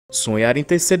Sonhar em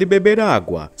ter sede de beber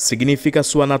água significa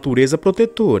sua natureza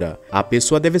protetora. A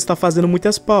pessoa deve estar fazendo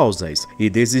muitas pausas e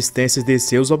desistências de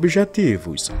seus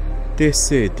objetivos. Ter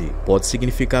sede pode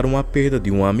significar uma perda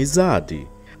de uma amizade.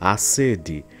 A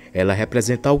sede, ela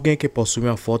representa alguém que possui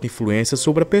uma forte influência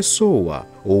sobre a pessoa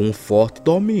ou um forte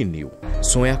domínio.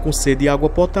 Sonhar com sede de água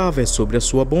potável é sobre a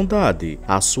sua bondade,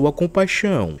 a sua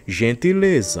compaixão,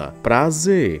 gentileza,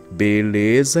 prazer,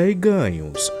 beleza e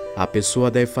ganhos. A pessoa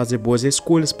deve fazer boas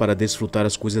escolhas para desfrutar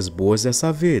as coisas boas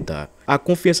dessa vida. A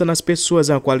confiança nas pessoas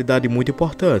é uma qualidade muito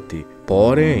importante.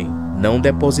 Porém, não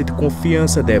deposite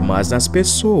confiança demais nas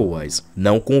pessoas.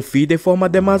 Não confie de forma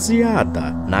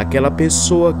demasiada naquela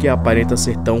pessoa que aparenta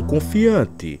ser tão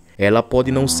confiante. Ela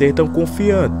pode não ser tão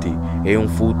confiante em um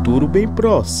futuro bem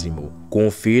próximo.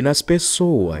 Confie nas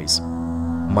pessoas,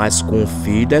 mas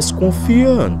confie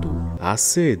desconfiando. A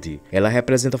sede, ela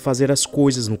representa fazer as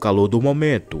coisas no calor do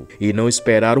momento e não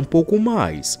esperar um pouco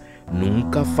mais.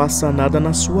 Nunca faça nada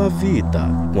na sua vida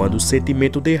quando o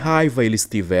sentimento de raiva ele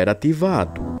estiver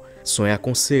ativado. Sonhar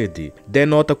com sede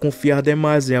denota confiar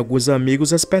demais em alguns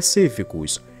amigos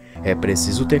específicos. É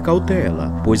preciso ter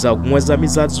cautela, pois algumas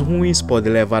amizades ruins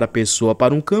podem levar a pessoa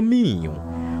para um caminho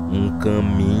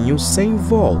sem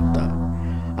volta.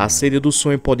 A sede do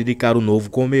sonho pode indicar um novo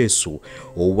começo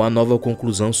ou uma nova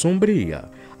conclusão sombria.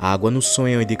 A água no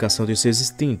sonho é uma indicação de seus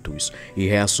instintos e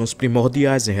reações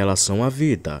primordiais em relação à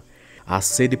vida. A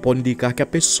sede pode indicar que a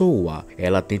pessoa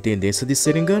ela tem tendência de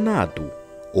ser enganado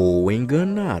ou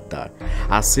enganada.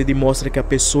 A sede mostra que a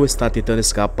pessoa está tentando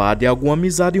escapar de alguma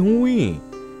amizade ruim,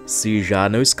 se já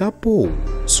não escapou.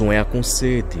 Sonhar com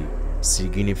sede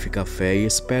significa fé e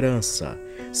esperança.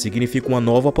 Significa uma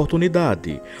nova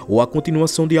oportunidade ou a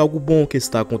continuação de algo bom que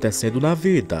está acontecendo na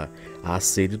vida. A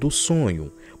sede do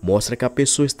sonho mostra que a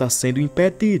pessoa está sendo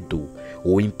impedido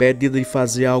ou impedida de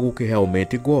fazer algo que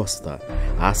realmente gosta.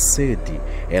 A sede,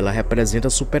 ela representa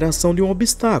a superação de um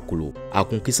obstáculo, a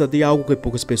conquista de algo que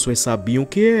poucas pessoas sabiam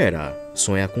que era.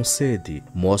 Sonhar com sede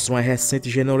mostra uma recente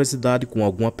generosidade com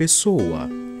alguma pessoa.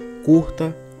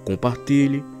 Curta,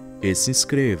 compartilhe e se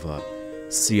inscreva,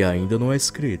 se ainda não é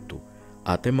inscrito.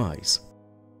 Até mais.